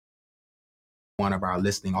one of our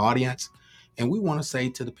listening audience. And we want to say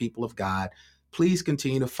to the people of God, please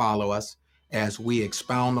continue to follow us as we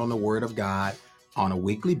expound on the Word of God on a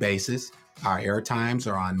weekly basis. Our air times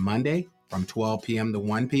are on Monday from 12 p.m. to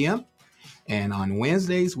 1 p.m. And on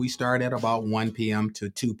Wednesdays, we start at about 1 p.m. to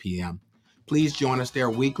 2 p.m. Please join us there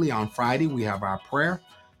weekly. On Friday, we have our prayer,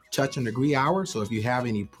 touch and agree hour. So if you have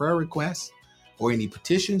any prayer requests or any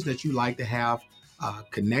petitions that you'd like to have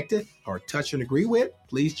connected or touch and agree with,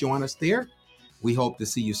 please join us there. We hope to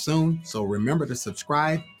see you soon. So remember to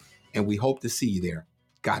subscribe, and we hope to see you there.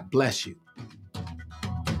 God bless you.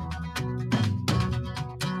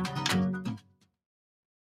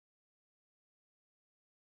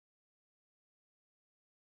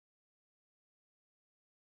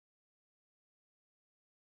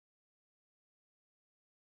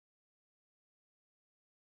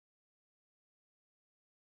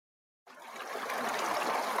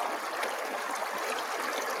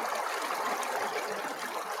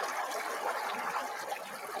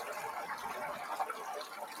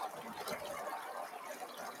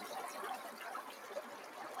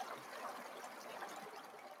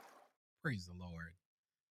 Praise the Lord.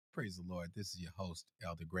 Praise the Lord. This is your host,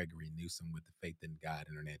 Elder Gregory Newsom with the Faith in God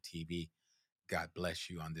Internet TV. God bless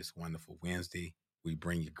you on this wonderful Wednesday. We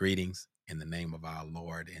bring you greetings in the name of our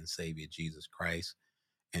Lord and Savior Jesus Christ,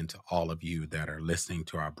 and to all of you that are listening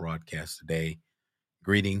to our broadcast today.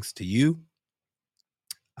 Greetings to you.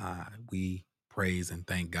 We praise and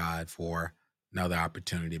thank God for another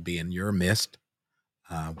opportunity to be in your midst.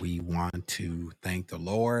 We want to thank the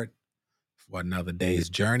Lord for another day's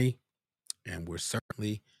journey, and we're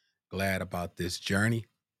certainly glad about this journey.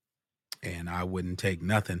 And I wouldn't take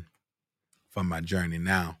nothing from my journey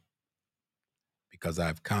now, because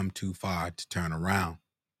I've come too far to turn around.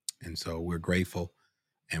 And so we're grateful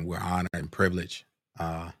and we're honored and privileged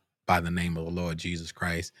by the name of the Lord Jesus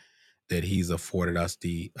Christ that he's afforded us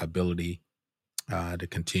the ability to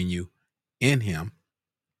continue in him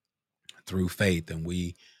through faith. And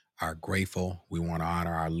we are grateful. We want to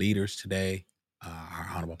honor our leaders today, our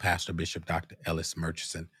Honorable Pastor Bishop Dr. Ellis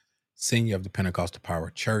Murchison, Senior of the Pentecostal Power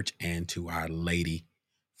Church, and to our lady,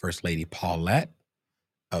 First Lady Paulette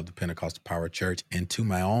of the Pentecostal Power Church, and to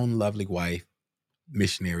my own lovely wife,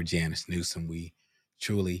 Missionary Janice Newsom. We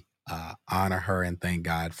truly honor her and thank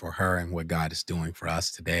God for her and what God is doing for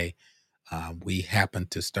us today. We happened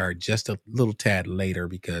to start just a little tad later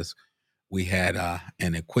because we had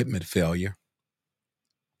an equipment failure,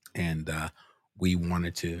 and we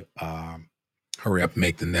wanted to hurry up,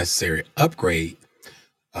 make the necessary upgrade.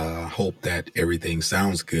 Hope that everything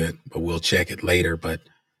sounds good, but we'll check it later. But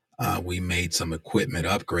we made some equipment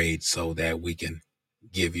upgrades so that we can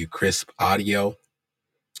give you crisp audio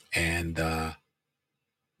and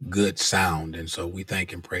good sound. And so we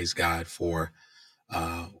thank and praise God for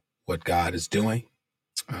what God is doing.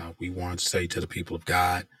 We want to say to the people of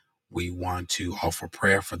God, we want to offer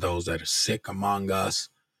prayer for those that are sick among us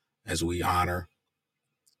as we honor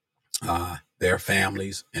their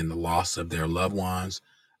families and the loss of their loved ones.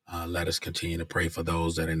 Let us continue to pray for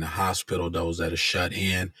those that are in the hospital, those that are shut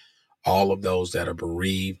in, all of those that are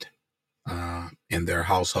bereaved in their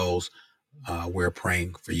households. We're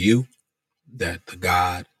praying for you, that the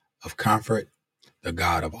God of comfort, the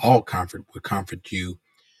God of all comfort, would comfort you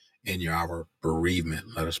in your hour of bereavement.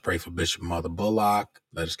 Let us pray for Bishop Mother Bullock.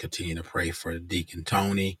 Let us continue to pray for Deacon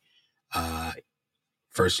Tony,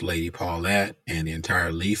 First Lady Paulette, and the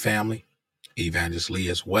entire Lee family, Evangelist Lee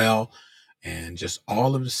as well, and just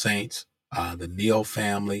all of the saints, the Neal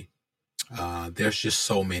family. There's just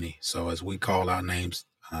so many. So as we call out names,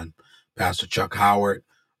 Pastor Chuck Howard,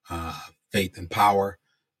 Faith and Power,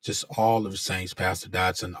 just all of the saints, Pastor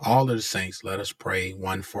Dodson, all of the saints, let us pray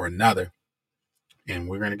one for another. And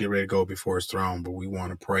we're going to get ready to go before his throne, but we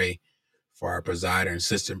want to pray for our presider and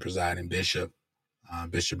assistant presiding bishop,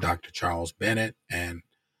 Bishop Dr. Charles Bennett, and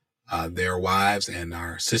their wives, and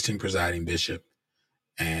our assistant presiding bishop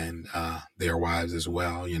and their wives as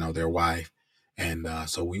well, their wife. And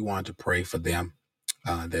so we want to pray for them,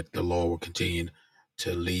 that the Lord will continue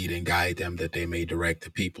to lead and guide them, that they may direct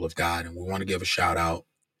the people of God. And we want to give a shout out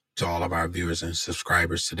to all of our viewers and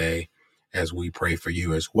subscribers today as we pray for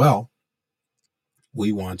you as well.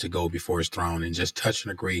 We want to go before his throne and just touch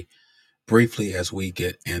and agree briefly as we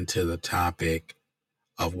get into the topic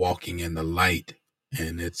of walking in the light.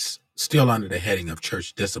 And it's still under the heading of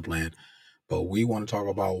church discipline, but we want to talk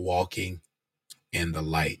about walking in the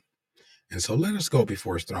light. And so let us go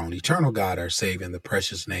before his throne. Eternal God, our Savior, in the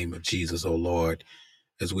precious name of Jesus, O Lord,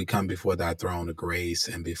 as we come before thy throne of grace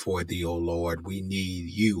and before thee, O Lord, we need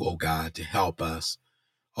you, O God, to help us.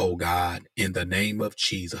 O God, in the name of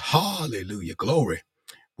Jesus. Hallelujah. Glory.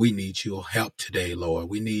 We need your help today, Lord.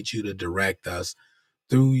 We need you to direct us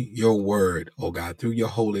through your word, oh God, through your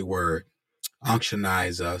holy word.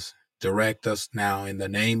 Unctionize us, direct us now in the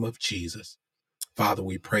name of Jesus. Father,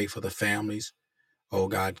 we pray for the families, oh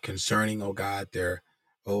God, concerning, oh God, their,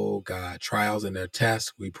 oh God, trials and their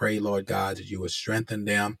tests. We pray, Lord God, that you would strengthen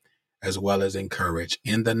them as well as encourage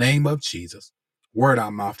in the name of Jesus. Word our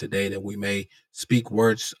mouth today that we may speak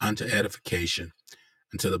words unto edification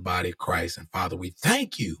unto the body of Christ. And Father, we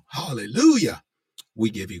thank you. Hallelujah. We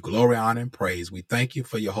give you glory, honor, and praise. We thank you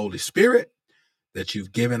for your Holy Spirit that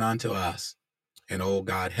you've given unto us. And oh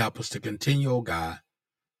God, help us to continue, oh God,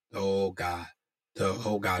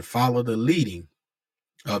 follow the leading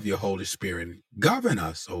of your Holy Spirit. Govern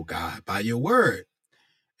us, oh God, by your word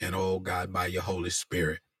and oh God, by your Holy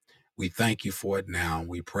Spirit. We thank you for it now.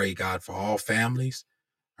 We pray, God, for all families,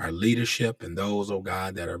 our leadership, and those, oh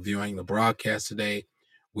God, that are viewing the broadcast today.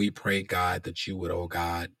 We pray, God, that you would, oh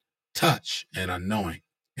God, touch and anoint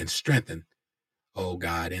and strengthen, oh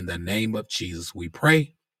God, in the name of Jesus. We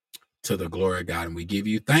pray to the glory of God, and we give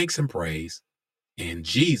you thanks and praise in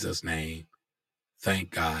Jesus' name.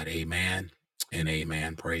 Thank God. Amen and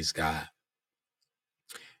amen. Praise God.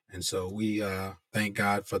 And so we thank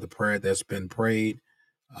God for the prayer that's been prayed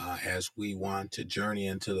as we want to journey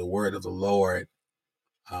into the word of the Lord.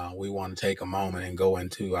 We want to take a moment and go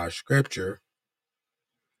into our scripture,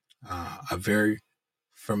 a very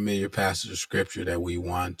familiar passage of scripture that we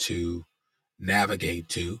want to navigate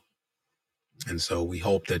to. And so we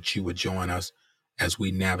hope that you would join us as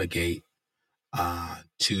we navigate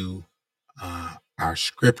to our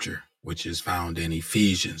scripture, which is found in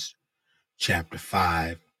Ephesians chapter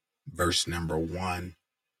 5, verse number 1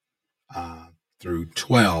 through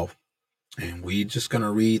 12. And we're just going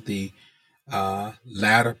to read the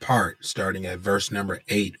latter part, starting at verse number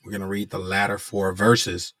 8. We're going to read the latter 4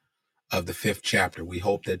 verses of the 5th chapter. We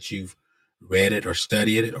hope that you've read it or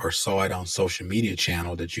studied it or saw it on social media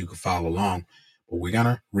channel that you could follow along. But we're going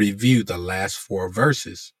to review the last 4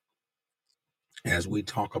 verses as we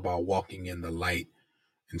talk about walking in the light.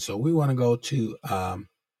 And so we want to go to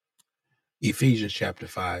Ephesians chapter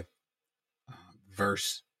 5,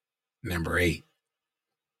 verse number 8.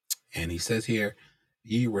 And he says here,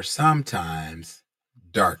 ye were sometimes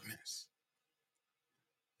darkness.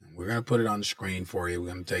 And we're going to put it on the screen for you.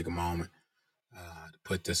 We're going to take a moment to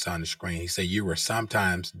put this on the screen. He said, you were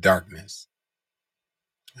sometimes darkness.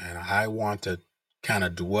 And I want to kind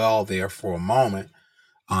of dwell there for a moment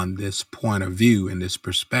on this point of view and this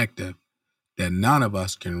perspective that none of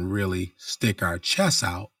us can really stick our chests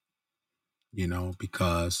out,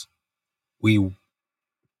 because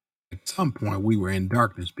at some point we were in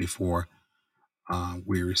darkness before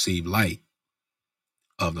we received light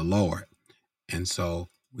of the Lord. And so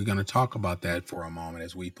we're going to talk about that for a moment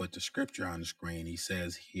as we put the scripture on the screen. He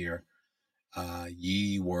says here,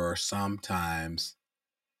 ye were sometimes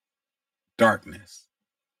darkness,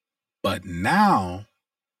 but now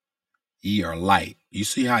ye are light. You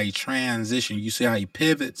see how he transitions, you see how he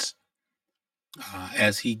pivots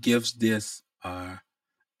as he gives this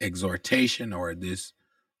exhortation or this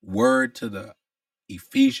word to the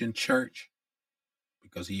Ephesian church,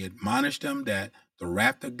 because he admonished them that the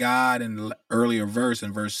wrath of God in the earlier verse,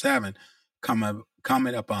 in verse 7,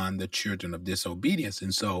 coming upon the children of disobedience.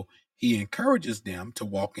 And so he encourages them to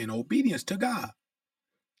walk in obedience to God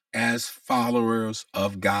as followers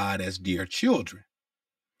of God, as dear children.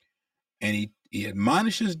 And he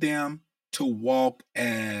admonishes them to walk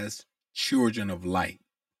as children of light,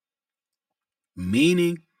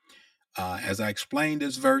 meaning, as I explained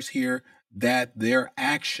this verse here, that their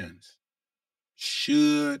actions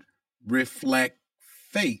should reflect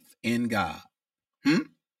faith in God.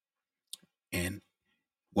 And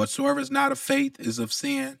whatsoever is not of faith is of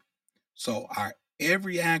sin. So our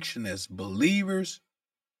every action as believers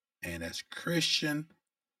and as Christian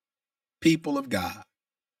people of God,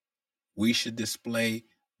 we should display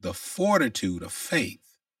the fortitude of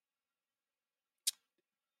faith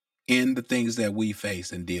in the things that we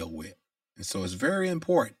face and deal with. And so it's very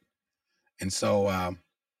important. And so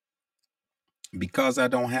because I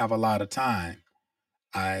don't have a lot of time,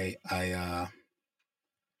 I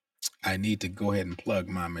need to go ahead and plug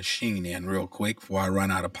my machine in real quick before I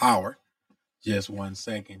run out of power. Just 1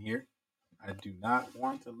 second here. I do not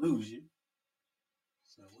want to lose you.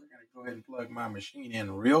 So we're going to go ahead and plug my machine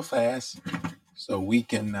in real fast so we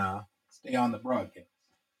can stay on the broadcast.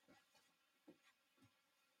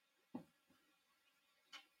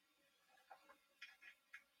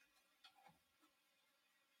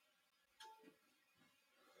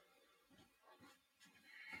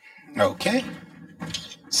 Okay.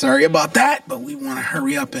 Sorry about that, but we want to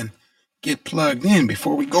hurry up and get plugged in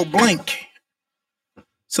before we go blank.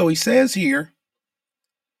 So he says here,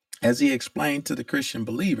 as he explained to the Christian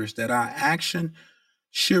believers, that our action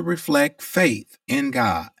should reflect faith in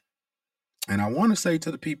God. And I want to say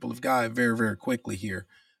to the people of God very, very quickly here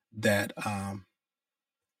that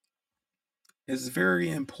it's very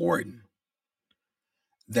important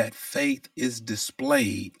that faith is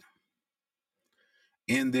displayed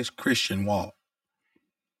in this Christian walk.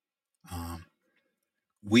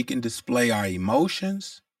 We can display our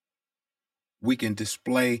emotions. We can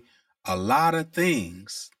display a lot of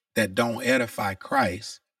things that don't edify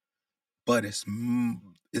Christ, but it's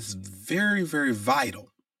very, very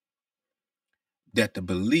vital that the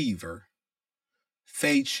believer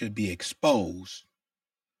faith should be exposed,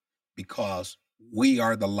 because we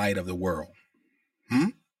are the light of the world.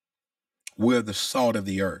 We're the salt of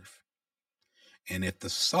the earth. And if the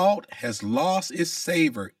salt has lost its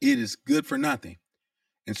savor, it is good for nothing.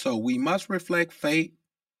 And so we must reflect faith,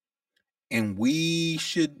 and we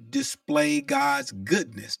should display God's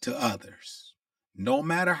goodness to others. No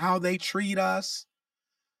matter how they treat us,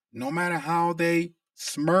 no matter how they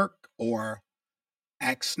smirk or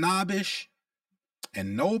act snobbish,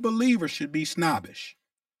 and no believer should be snobbish.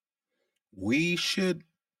 We should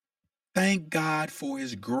thank God for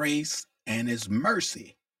his grace and his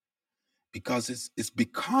mercy, because it's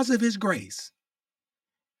because of his grace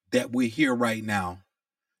that we're here right now.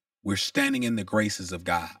 We're standing in the graces of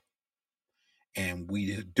God, and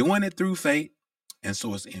we're doing it through faith. And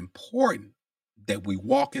so it's important that we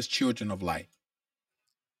walk as children of light.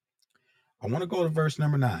 I want to go to verse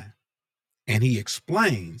number 9. And he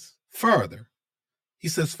explains further. He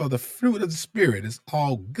says, for the fruit of the Spirit is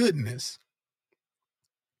all goodness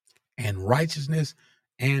and righteousness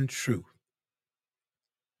and truth.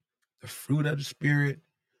 The fruit of the Spirit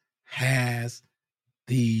has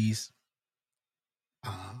these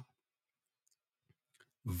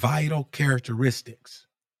vital characteristics.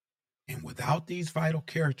 And without these vital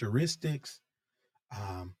characteristics,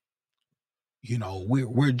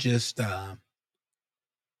 we're just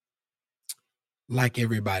like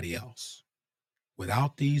everybody else.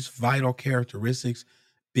 Without these vital characteristics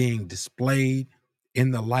being displayed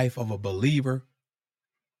in the life of a believer,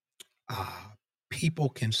 people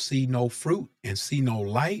can see no fruit and see no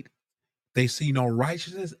light. They see no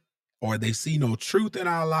righteousness, or they see no truth in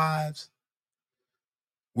our lives.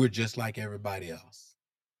 We're just like everybody else,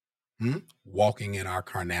 walking in our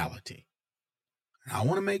carnality. And I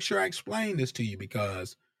want to make sure I explain this to you,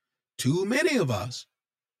 because too many of us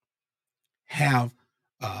have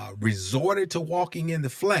resorted to walking in the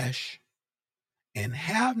flesh and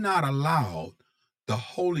have not allowed the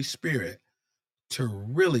Holy Spirit to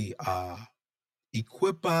really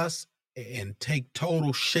equip us and take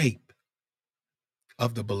total shape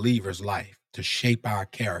of the believer's life, to shape our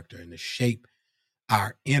character and to shape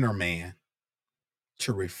our inner man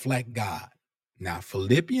to reflect God. Now,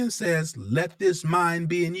 Philippians says, let this mind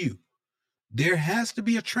be in you. There has to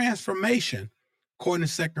be a transformation, according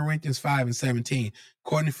to 2 Corinthians 5:17,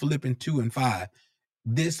 according to Philippians 2:5.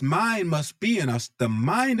 This mind must be in us. The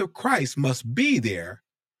mind of Christ must be there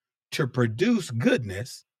to produce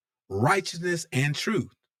goodness, righteousness, and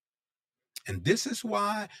truth. And this is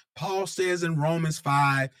why Paul says in Romans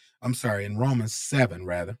 7,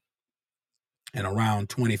 and around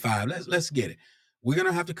 25. Let's get it. We're going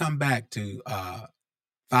to have to come back to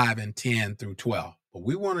 5 and 10 through 12. But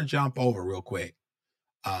we want to jump over real quick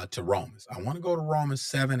to Romans. I want to go to Romans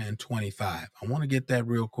 7 and 25. I want to get that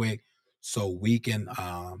real quick so we can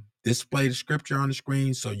display the scripture on the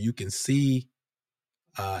screen so you can see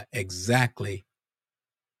exactly.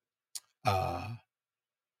 I'm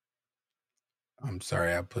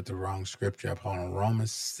sorry, I put the wrong scripture up. Hold on.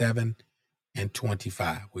 Romans 7 and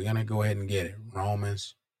 25. We're going to go ahead and get it.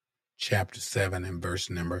 Romans chapter 7 and verse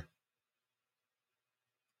number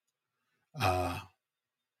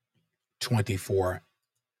 24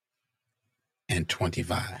 and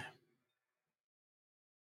 25.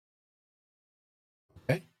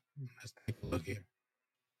 Okay, let's take a look here.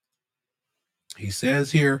 He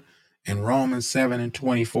says here in Romans 7 and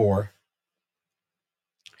 24,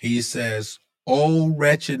 he says, O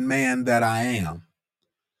wretched man that I am,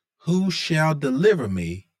 who shall deliver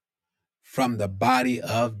me from the body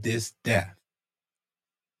of this death?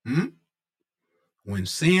 When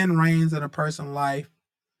sin reigns in a person's life,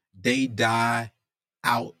 they die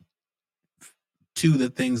out to the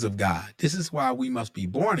things of God. This is why we must be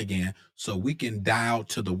born again, so we can die out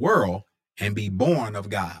to the world and be born of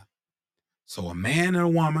God. So a man and a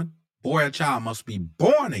woman, boy or child, must be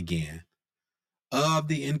born again of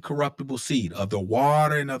the incorruptible seed, of the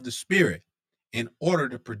water and of the Spirit, in order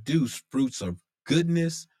to produce fruits of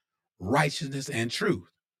goodness, righteousness, and truth.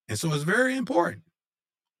 And so it's very important.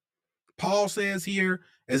 Paul says here,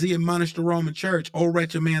 as he admonished the Roman church, "O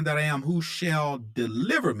wretched man that I am, who shall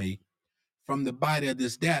deliver me from the body of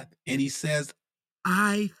this death?" And he says,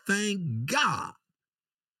 I thank God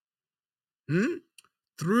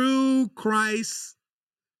through Christ,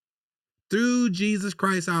 through Jesus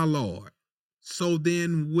Christ our Lord. So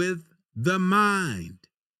then with the mind,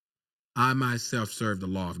 I myself serve the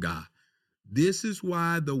law of God. This is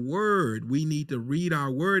why the word, we need to read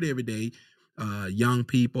our word every day. Young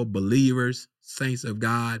people, believers, saints of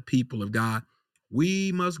God, people of God,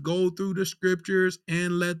 we must go through the scriptures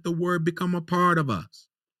and let the word become a part of us.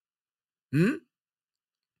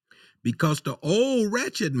 Because the old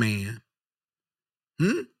wretched man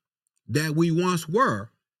that we once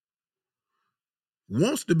were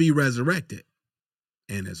wants to be resurrected.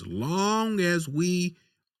 And as long as we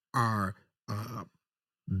are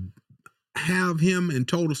have him in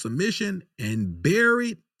total submission and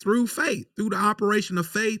buried through faith, through the operation of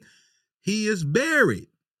faith, he is buried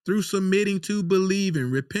through submitting to believing,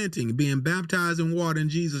 repenting, being baptized in water in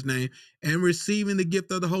Jesus' name, and receiving the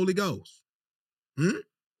gift of the Holy Ghost.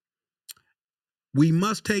 We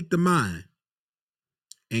must take the mind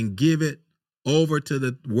and give it over to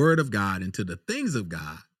the word of God and to the things of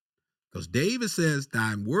God. Because David says,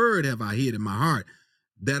 thy word have I hid in my heart,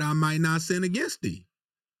 that I might not sin against thee.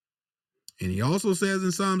 And he also says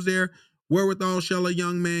in Psalms there, wherewithal shall a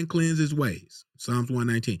young man cleanse his ways? Psalms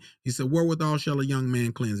 119. He said, wherewithal shall a young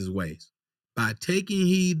man cleanse his ways? By taking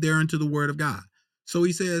heed thereunto the word of God. So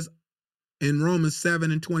he says in Romans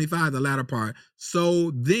 7:25, the latter part, so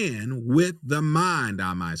then with the mind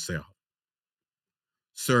I myself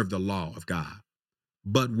serve the law of God.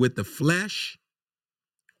 But with the flesh,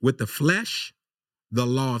 the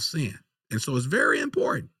law of sin. And so it's very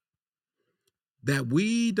important that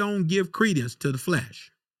we don't give credence to the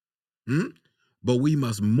flesh. But we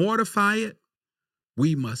must mortify it.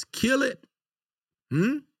 We must kill it.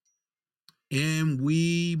 And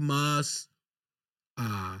we must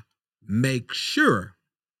make sure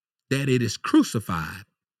that it is crucified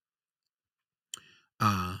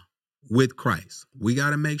with Christ. We got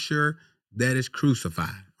to make sure that it's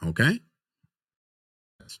crucified. Okay?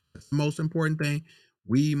 That's the most important thing.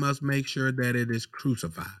 We must make sure that it is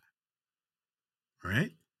crucified. All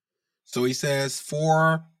right? So he says,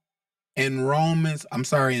 in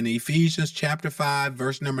Ephesians chapter 5,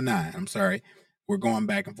 verse number 9. I'm sorry. We're going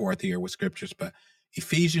back and forth here with scriptures, but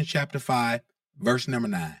Ephesians chapter 5, verse number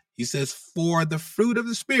 9. He says, for the fruit of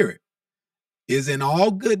the Spirit is in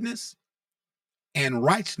all goodness and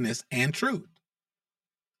righteousness and truth.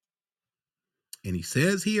 And he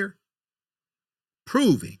says here,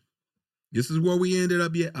 proving, this is where we ended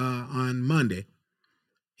up on Monday.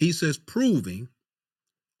 He says, proving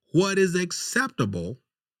what is acceptable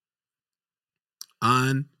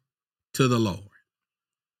unto the Lord.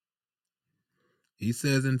 He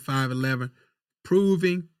says in 5:11,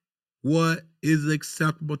 proving what is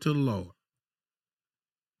acceptable to the Lord.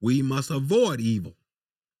 We must avoid evil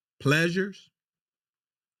pleasures,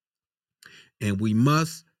 and we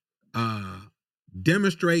must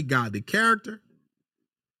demonstrate godly character.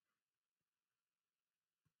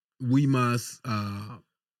 We must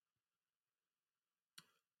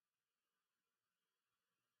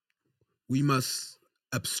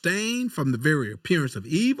abstain from the very appearance of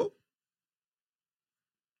evil.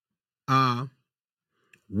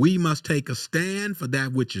 We must take a stand for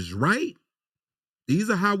that which is right. These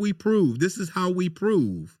are how we prove. This is how we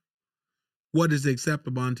prove what is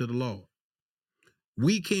acceptable unto the Lord.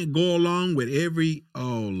 We can't go along with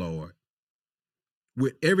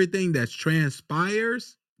with everything that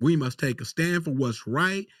transpires. We must take a stand for what's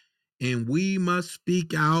right, and we must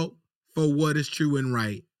speak out for what is true and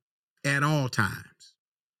right at all times.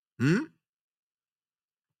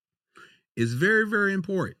 It's very, very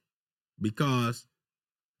important, because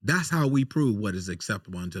that's how we prove what is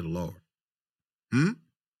acceptable unto the Lord. And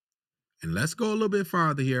let's go a little bit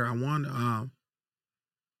farther here. I want to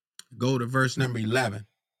go to verse number 11.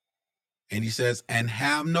 And he says, and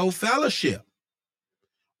have no fellowship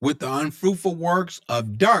with the unfruitful works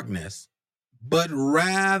of darkness, but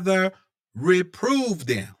rather reprove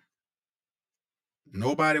them.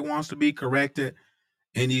 Nobody wants to be corrected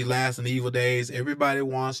in these last and evil days. Everybody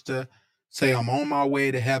wants to say, I'm on my way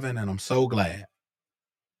to heaven and I'm so glad.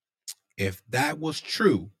 If that was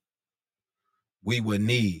true, we would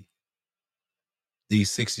need these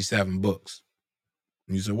 67 books.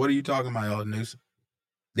 And you say, what are you talking about, Elder Newsom?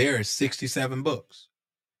 There are 67 books.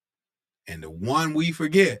 And the one we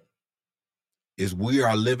forget is we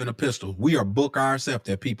are living epistles. We are book ourselves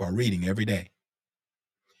that people are reading every day.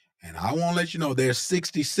 And I want to let you know there's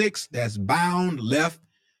 66 that's bound, left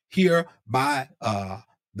here by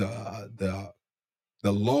the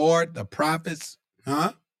Lord, the prophets,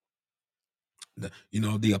 the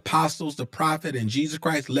apostles, the prophet, and Jesus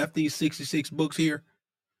Christ left these 66 books here,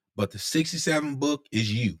 but the 67th book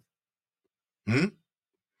is you.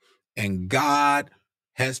 And God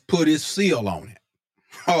has put his seal on it.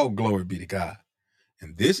 Oh, glory be to God.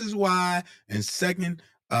 And this is why in 2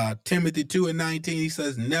 Timothy 2:19, he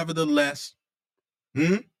says, nevertheless,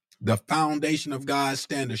 the foundation of God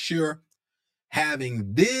stand assured,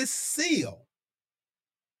 having this seal,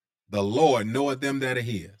 the Lord knoweth them that are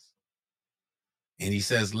his. And he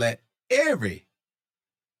says, let every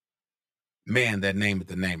man that nameth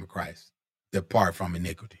the name of Christ depart from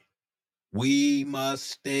iniquity. We must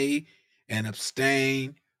stay and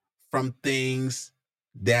abstain from things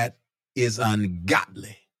that is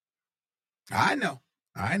ungodly. I know.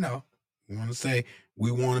 You want to say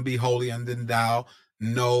we want to be holy and then thou.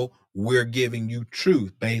 No, we're giving you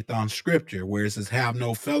truth based on scripture, where it says, have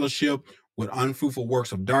no fellowship with unfruitful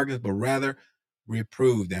works of darkness, but rather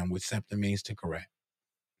reprove them, which simply means to correct.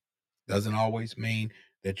 Doesn't always mean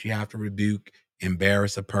that you have to rebuke,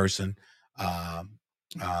 embarrass a person,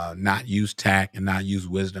 not use tact and not use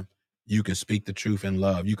wisdom. You can speak the truth in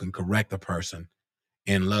love. You can correct a person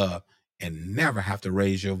in love and never have to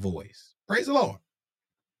raise your voice. Praise the Lord.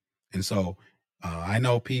 And so I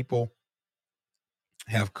know people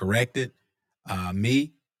have corrected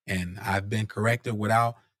me, and I've been corrected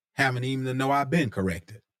without having even to know I've been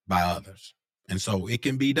corrected by others. And so it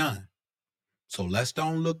can be done. So let's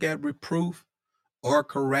don't look at reproof or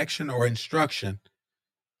correction or instruction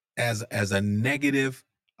as a negative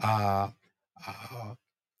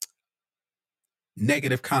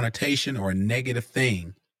negative connotation or a negative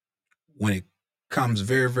thing when it comes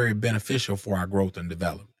very, very beneficial for our growth and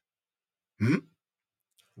development.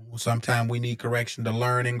 Sometimes we need correction to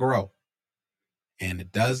learn and grow. And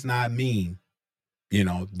it does not mean,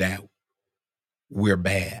 that we're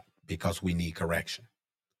bad because we need correction.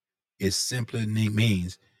 It simply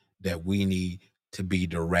means that we need to be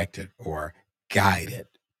directed or guided.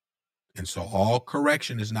 And so all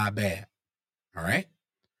correction is not bad. All right.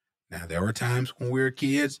 Now, there were times when we were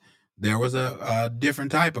kids, there was a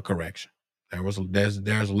different type of correction.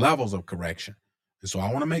 There's levels of correction. And so I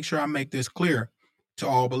want to make sure I make this clear to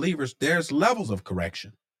all believers. There's levels of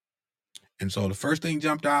correction. And so the first thing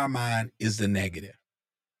jumped to our mind is the negative.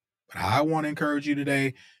 But I want to encourage you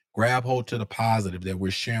today, grab hold to the positive that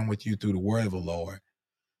we're sharing with you through the word of the Lord,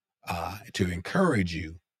 to encourage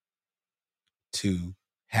you to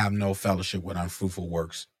have no fellowship with unfruitful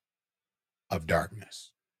works of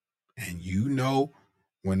darkness. And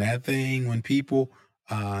when people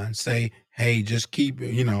say, hey, just keep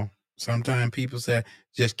it, sometimes people say,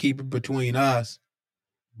 just keep it between us.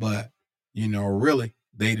 But, really,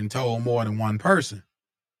 they done told more than one person.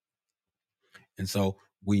 And so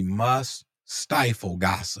we must stifle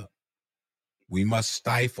gossip. We must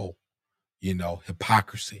stifle,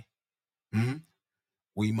 hypocrisy.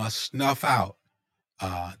 We must snuff out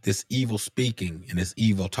this evil speaking and this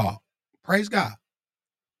evil talk. Praise God.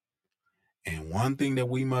 And one thing that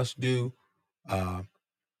we must do,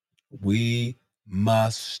 we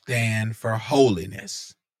must stand for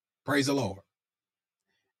holiness. Praise the Lord.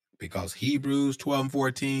 Because Hebrews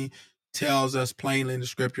 12:14 tells us plainly in the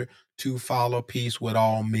scripture to follow peace with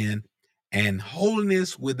all men and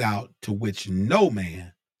holiness without to which no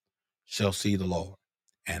man shall see the Lord.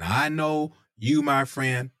 And I know you, my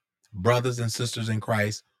friend, brothers and sisters in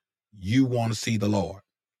Christ, you want to see the Lord.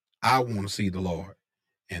 I want to see the Lord.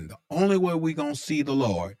 And the only way we're going to see the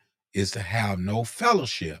Lord is to have no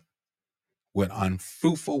fellowship with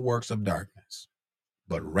unfruitful works of darkness,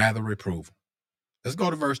 but rather reprove them. Let's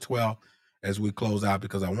go to verse 12 as we close out,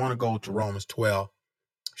 because I want to go to Romans 12,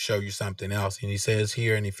 show you something else. And he says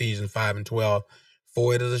here in Ephesians 5:12,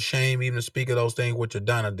 for it is a shame even to speak of those things which are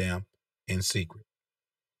done of them in secret.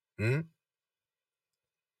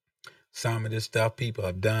 Some of this stuff people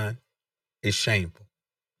have done is shameful.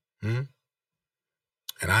 And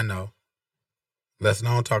I know, let's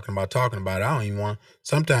not talking about it.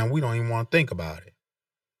 Sometimes we don't even want to think about it.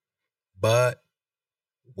 But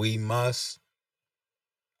we must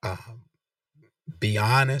be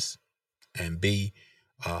honest and be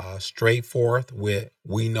straightforward with,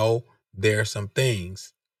 we know there are some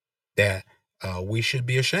things that we should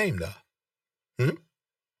be ashamed of.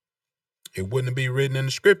 It wouldn't be written in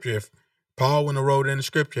the scripture if Paul wouldn't have wrote it in the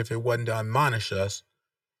scripture if it wasn't to admonish us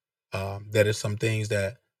that is some things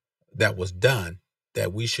that was done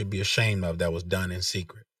that we should be ashamed of, that was done in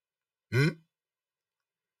secret. And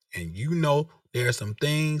there are some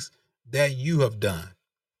things that you have done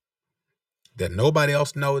that nobody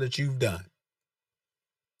else know that you've done.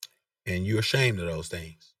 And you're ashamed of those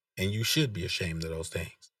things. And you should be ashamed of those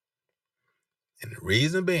things. And the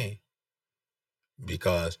reason being,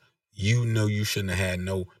 because you know you shouldn't have had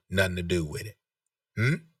nothing to do with it.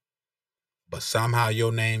 But somehow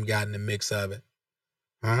your name got in the mix of it.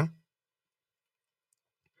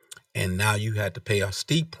 And now you had to pay a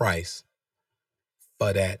steep price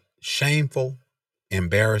for that shameful,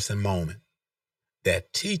 embarrassing moment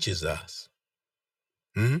that teaches us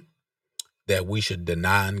that we should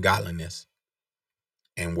deny ungodliness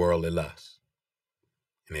and worldly lust.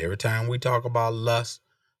 And every time we talk about lust,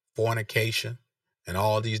 fornication, and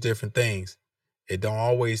all these different things, it don't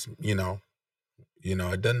always,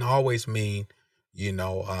 it doesn't always mean,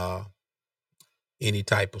 any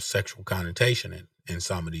type of sexual connotation in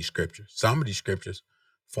some of these scriptures. Some of these scriptures,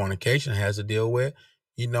 fornication has to deal with,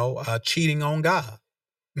 cheating on God.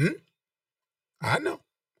 I know.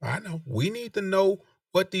 We need to know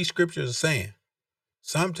what these scriptures are saying.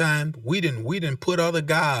 Sometimes we didn't put other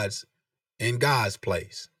gods in God's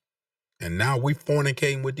place. And now we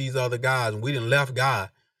fornicating with these other gods, and we didn't left God,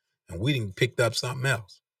 and we didn't picked up something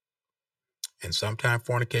else. And sometimes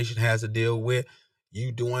fornication has to deal with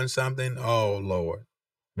you doing something, oh Lord,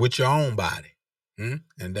 with your own body. And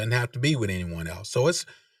doesn't have to be with anyone else. So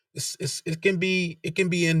it can be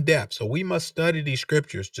in depth. So we must study these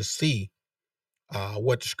scriptures to see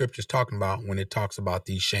what the scripture is talking about when it talks about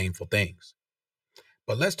these shameful things.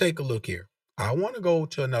 But let's take a look here. I want to go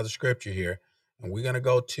to another scripture here, and we're going to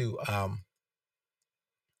go to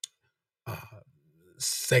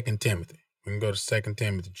 2 Timothy. We can go to 2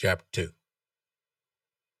 Timothy chapter 2.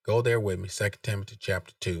 Go there with me, 2 Timothy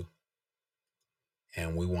chapter 2,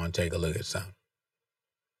 and we want to take a look at something.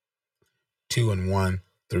 2 and 1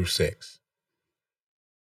 through 6.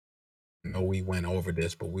 I know we went over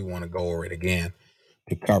this, but we want to go over it again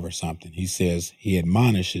to cover something. He says he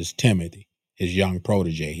admonishes Timothy, his young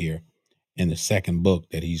protege here, in the second book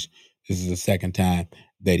this is the second time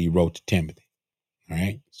that he wrote to Timothy. All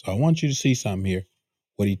right. So I want you to see something here,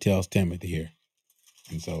 what he tells Timothy here.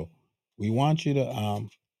 And so we want you to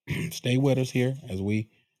stay with us here as we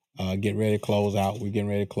get ready to close out. We're getting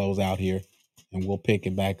ready to close out here, and we'll pick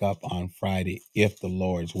it back up on Friday if the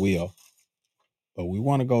Lord's will. But we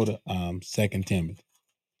want to go to 2 Timothy.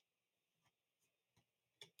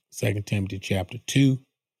 2 Timothy chapter 2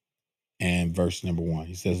 and verse number 1.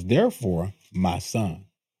 He says, therefore, my son.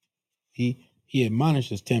 He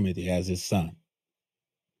admonishes Timothy as his son.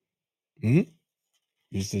 He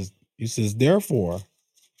says, therefore,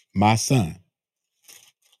 my son.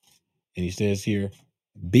 And he says here,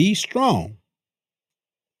 be strong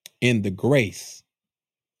in the grace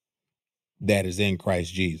that is in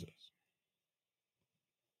Christ Jesus.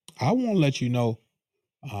 I want to let you know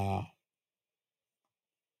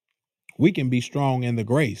we can be strong in the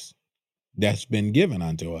grace that's been given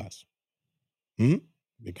unto us.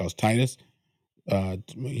 Because Titus,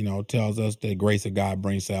 tells us the grace of God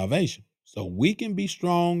brings salvation. So we can be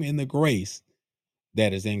strong in the grace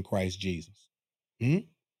that is in Christ Jesus.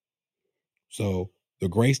 So the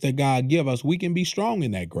grace that God give us, we can be strong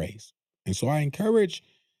in that grace. And so I encourage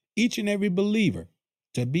each and every believer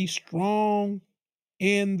to be strong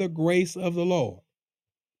in the grace of the Lord.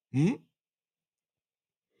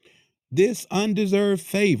 This undeserved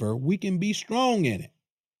favor, we can be strong in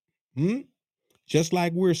it. Just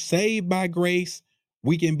like we're saved by grace,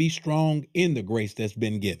 we can be strong in the grace that's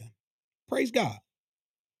been given. Praise God.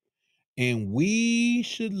 And we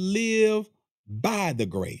should live by the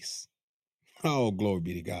grace. Oh, glory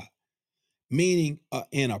be to God. Meaning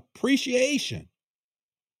in appreciation,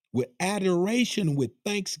 with adoration, with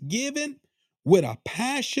thanksgiving, with a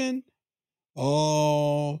passion,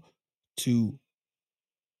 glory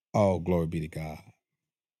be to God.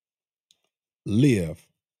 Live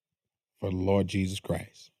for the Lord Jesus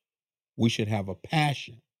Christ. We should have a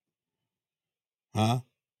passion, to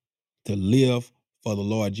live for the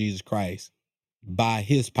Lord Jesus Christ by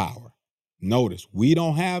his power. Notice, we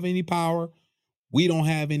don't have any power. We don't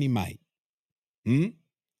have any might.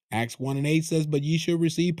 Acts 1 and 8 says, but ye shall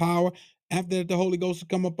receive power after that the Holy Ghost has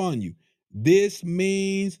come upon you. This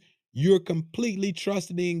means you're completely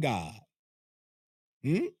trusted in God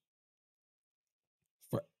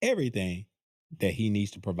for everything that he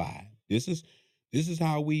needs to provide. This is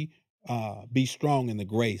how we be strong in the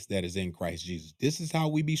grace that is in Christ Jesus. This is how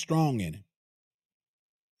we be strong in it.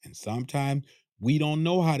 And sometimes we don't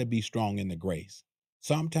know how to be strong in the grace.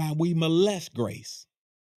 Sometimes we molest grace.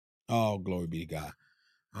 Oh, glory be to God.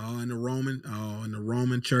 In the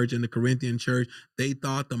Roman church, in the Corinthian church, they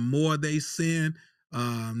thought the more they sin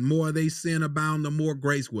abound, the more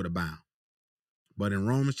grace would abound. But in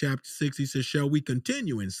Romans chapter 6, he says, shall we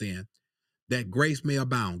continue in sin that grace may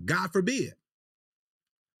abound? God forbid.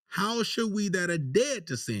 How should we that are dead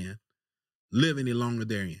to sin live any longer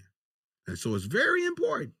therein? And so it's very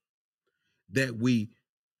important that we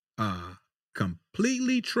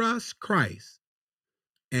completely trust Christ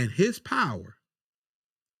and his power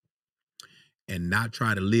and not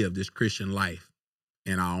try to live this Christian life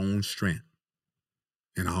in our own strength,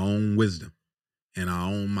 in our own wisdom, in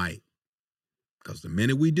our own might. Because the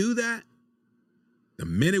minute we do that,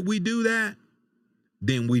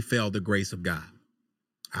 then we fail the grace of God.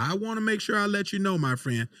 I want to make sure I let you know, my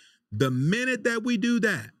friend, the minute that we do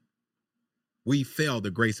that, we fail the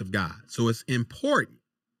grace of God. So it's important,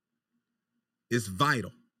 it's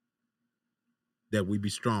vital that we be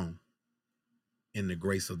strong in the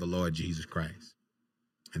grace of the Lord Jesus Christ.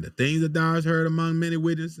 And the things that thou hast heard among many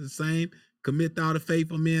witnesses, the same commit thou to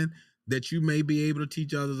faithful men, that you may be able to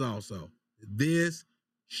teach others also. This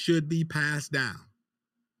should be passed down.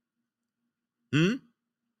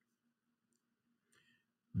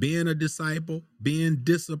 Being a disciple, being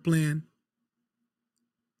disciplined,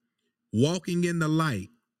 walking in the light,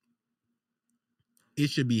 it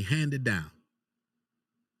should be handed down.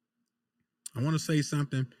 I want to say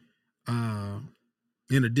something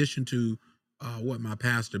in addition to what my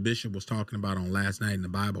pastor Bishop was talking about on last night in the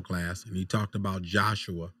Bible class, and he talked about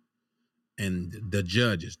Joshua and the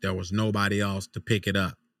judges. There was nobody else to pick it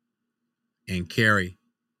up and carry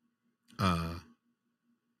the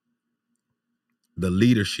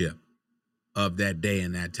leadership of that day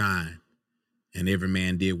and that time, and every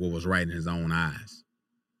man did what was right in his own eyes.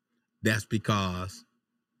 That's because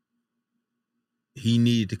he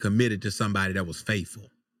needed to commit it to somebody that was faithful.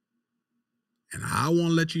 And I want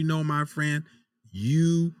to let you know, my friend,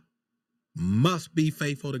 you must be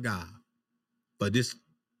faithful to God for this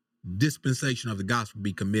dispensation of the gospel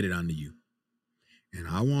be committed unto you. And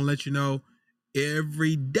I want to let you know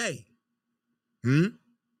every day,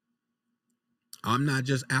 I'm not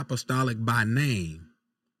just apostolic by name,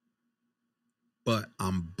 but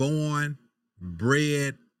I'm born,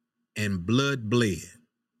 bred, and blood bled.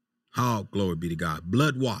 Oh, glory be to God.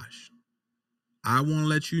 Blood washed. I want to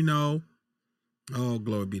let you know, oh,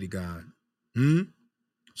 glory be to God.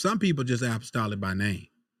 Some people just apostolic by name.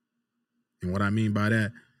 And what I mean by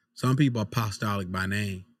that, some people apostolic by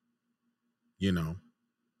name,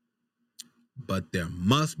 but there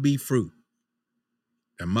must be fruit.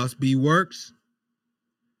 There must be works,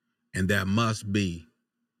 and there must be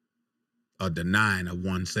a denying of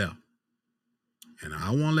oneself. And I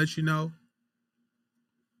want to let you know,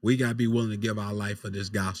 we got to be willing to give our life for this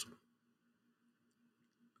gospel,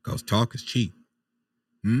 because talk is cheap.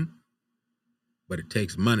 But it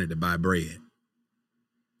takes money to buy bread.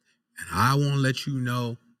 And I want to let you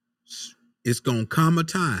know, it's going to come a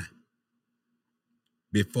time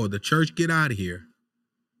before the church get out of here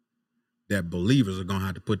that believers are going to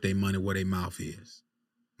have to put their money where their mouth is.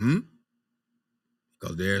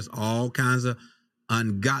 Because there's all kinds of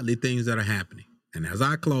ungodly things that are happening. And as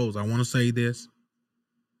I close, I want to say this.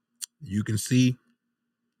 You can see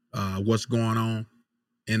what's going on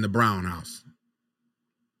in the Brown House.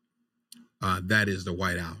 That is the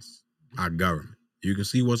White House, our government. You can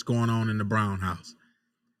see what's going on in the Brown House.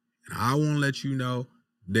 And I want to let you know,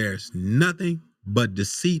 there's nothing but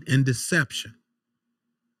deceit and deception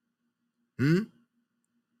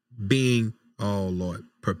being, oh Lord,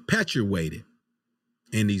 perpetuated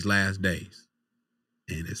in these last days.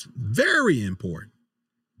 And it's very important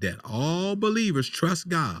that all believers trust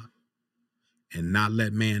God and not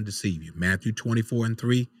let man deceive you. Matthew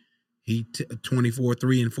 24:3,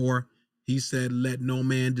 24:3-4, he said, let no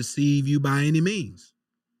man deceive you by any means.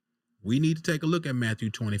 We need to take a look at Matthew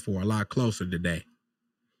 24 a lot closer today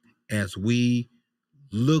as we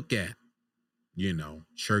look at,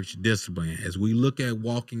 church discipline, as we look at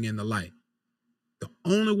walking in the light. The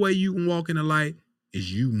only way you can walk in the light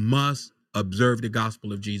is you must observe the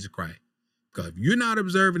gospel of Jesus Christ. Because if you're not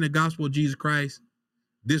observing the gospel of Jesus Christ,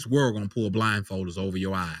 this world going to pull blindfolders over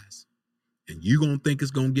your eyes. And you're going to think it's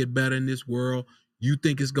going to get better in this world. You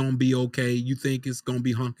think it's going to be okay. You think it's going to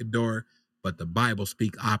be hunky-dory. But the Bible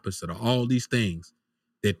speaks opposite of all these things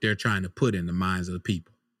that they're trying to put in the minds of the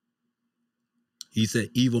people. He said,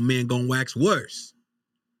 evil men going to wax worse.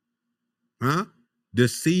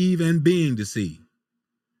 Deceive and being deceived.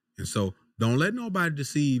 And so don't let nobody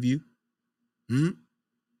deceive you. And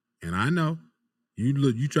I know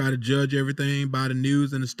you try to judge everything by the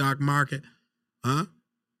news and the stock market.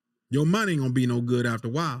 Your money ain't gonna be no good after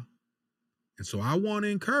a while. And so I want to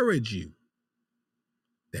encourage you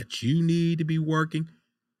that you need to be working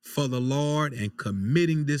for the Lord and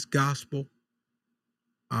committing this gospel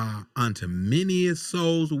unto many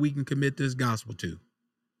souls we can commit this gospel to.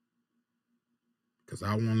 Because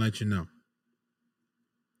I want to let you know,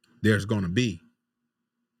 there's going to be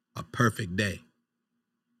a perfect day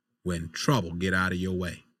when trouble get out of your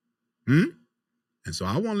way. And so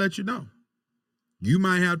I want to let you know, you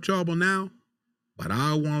might have trouble now, but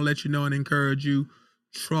I want to let you know and encourage you,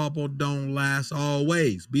 trouble don't last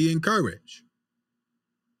always. Be encouraged.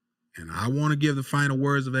 And I want to give the final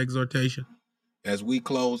words of exhortation. As we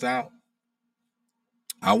close out,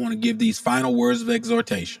 I want to give these final words of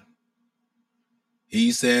exhortation.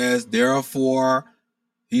 He says, thou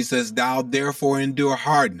therefore endure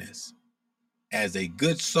hardness as a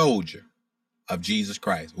good soldier of Jesus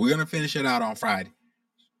Christ. We're going to finish it out on Friday.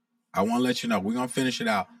 I want to let you know, we're going to finish it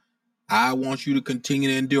out. I want you to continue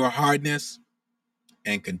to endure hardness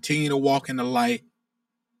and continue to walk in the light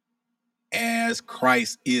as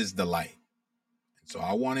Christ is the light. So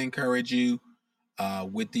I want to encourage you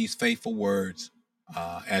with these faithful words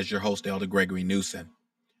as your host, Elder Gregory Newsom,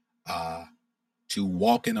 to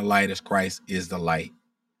walk in the light as Christ is the light.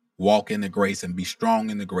 Walk in the grace and be strong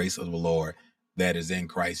in the grace of the Lord that is in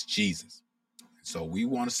Christ Jesus. So we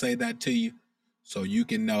want to say that to you so you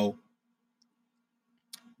can know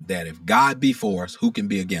that if God be for us, who can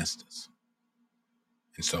be against us?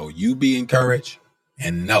 And so you be encouraged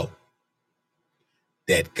and know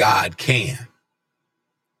that God can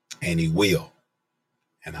and he will.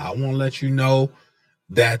 And I want to let you know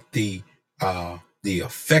that the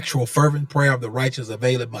effectual fervent prayer of the righteous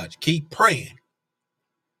availeth much. Keep praying.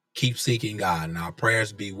 Keep seeking God. And our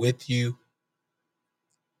prayers be with you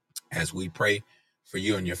as we pray for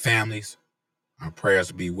you and your families. Our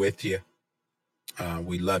prayers be with you.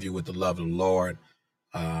 We love you with the love of the Lord.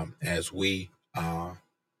 As we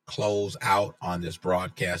close out on this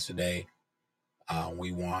broadcast today,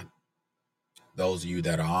 we want those of you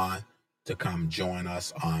that are on to come join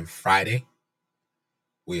us on Friday.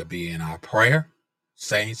 We'll be in our prayer.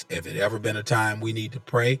 Saints, if it ever been a time we need to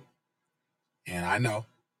pray, and I know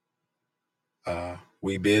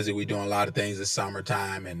we busy, we doing a lot of things this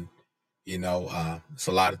summertime, and it's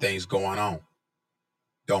a lot of things going on.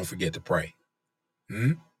 Don't forget to pray.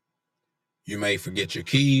 You may forget your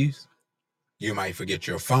keys. You might forget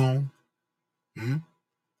your phone.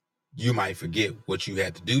 You might forget what you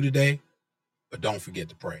had to do today, but don't forget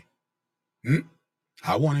to pray.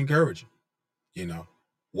 I want to encourage you.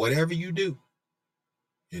 Whatever you do,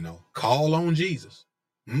 call on Jesus.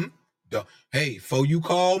 Hey, before you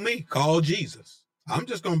call me, call Jesus. I'm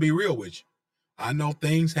just going to be real with you. I know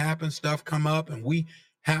things happen, stuff come up, and we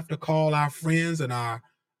have to call our friends and our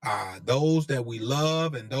those that we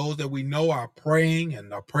love and those that we know are praying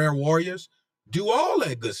and are prayer warriors. Do all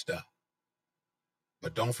that good stuff.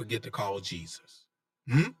 But don't forget to call Jesus.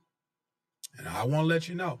 And I want to let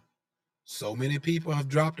you know, so many people have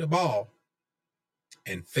dropped the ball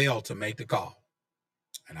and failed to make the call.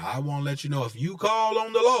 And I want to let you know, if you call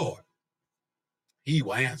on the Lord, he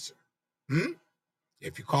will answer.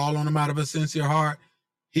 If you call on him out of a sincere heart,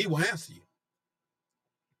 he will answer you.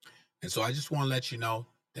 And so I just want to let you know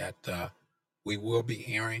that we will be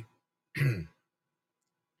airing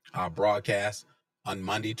our broadcast on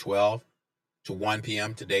Monday, 12 to 1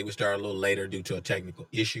 p.m. Today we started a little later due to a technical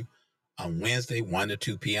issue. On Wednesday, 1 to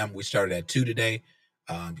 2 p.m. We started at 2 today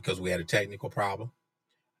because we had a technical problem.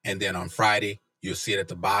 And then on Friday, you'll see it at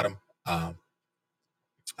the bottom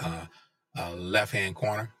left-hand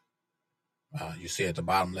corner. You see it at the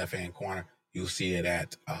bottom left-hand corner. You'll see it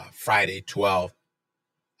at Friday, 12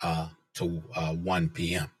 to 1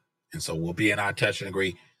 p.m. And so we'll be in our touch and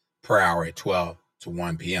agree prayer hour at 12 to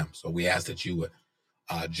 1 p.m. So we ask that you would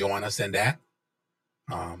join us in that.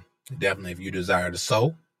 Definitely, if you desire to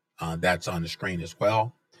sow, that's on the screen as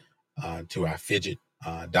well to our $Fidget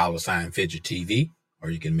FIGITV, or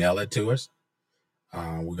you can mail it to us.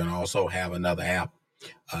 We're going to also have another app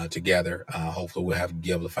together. Hopefully we'll have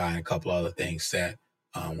Givelify and a couple other things set.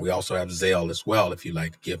 We also have Zelle as well if you'd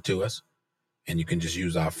like to give to us. And you can just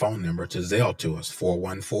use our phone number to Zelle to us,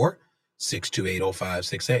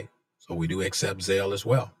 414-628-0568. So we do accept Zelle as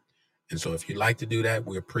well. And so if you'd like to do that,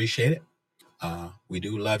 we appreciate it. We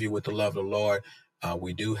do love you with the love of the Lord.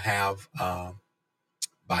 We do have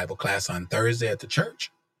Bible class on Thursday at the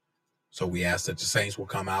church. So we ask that the saints will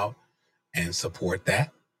come out and support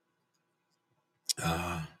that.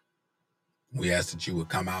 We ask that you would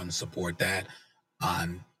come out and support that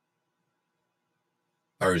on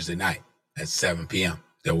Thursday night at 7 p.m.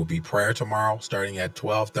 There will be prayer tomorrow starting at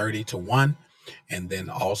 12:30 to 1. And then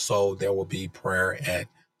also there will be prayer at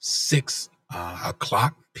 6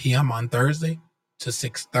 o'clock p.m. on Thursday to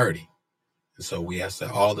 6:30. And so we ask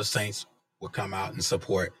that all the saints will come out and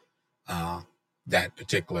support that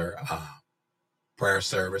particular prayer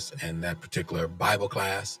service and that particular Bible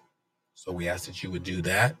class. So we ask that you would do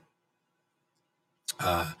that.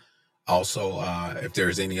 Also, if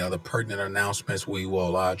there's any other pertinent announcements, we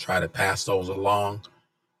will try to pass those along.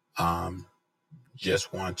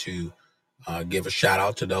 Just want to give a shout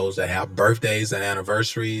out to those that have birthdays and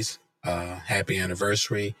anniversaries. Happy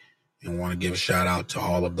anniversary. And want to give a shout out to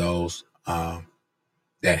all of those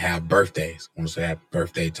that have birthdays. I want to say happy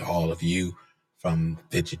birthday to all of you from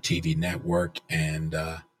FIGITV Network and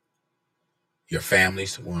your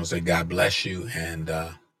families. I want to say God bless you and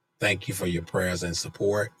thank you for your prayers and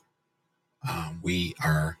support. We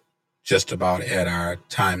are just about at our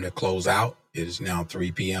time to close out. It is now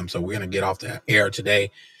 3 p.m. So we're going to get off the air today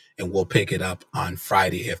and we'll pick it up on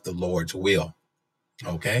Friday if the Lord's will.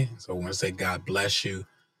 Okay. So I want to say God bless you.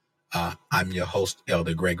 I'm your host,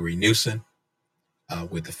 Elder Gregory Newsom,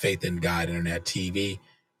 with the Faith in God Internet TV.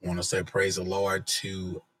 I want to say praise the Lord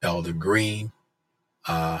to Elder Green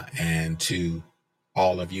and to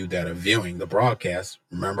all of you that are viewing the broadcast.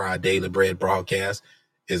 Remember, our Daily Bread broadcast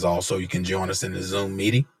is also, you can join us in the Zoom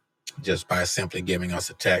meeting just by simply giving us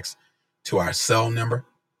a text to our cell number,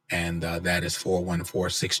 and that is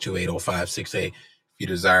 414-628-0568. If you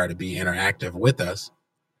desire to be interactive with us,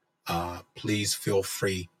 please feel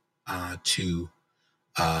free to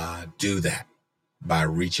do that by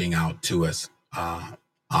reaching out to us on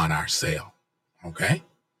our cell. Okay?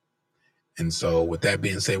 And so with that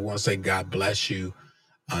being said, we want to say God bless you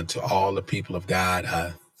to all the people of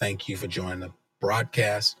God. Thank you for joining the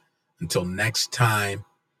broadcast. Until next time,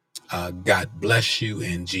 God bless you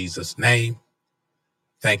in Jesus' name.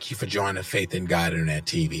 Thank you for joining Faith in God Internet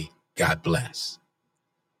TV. God bless.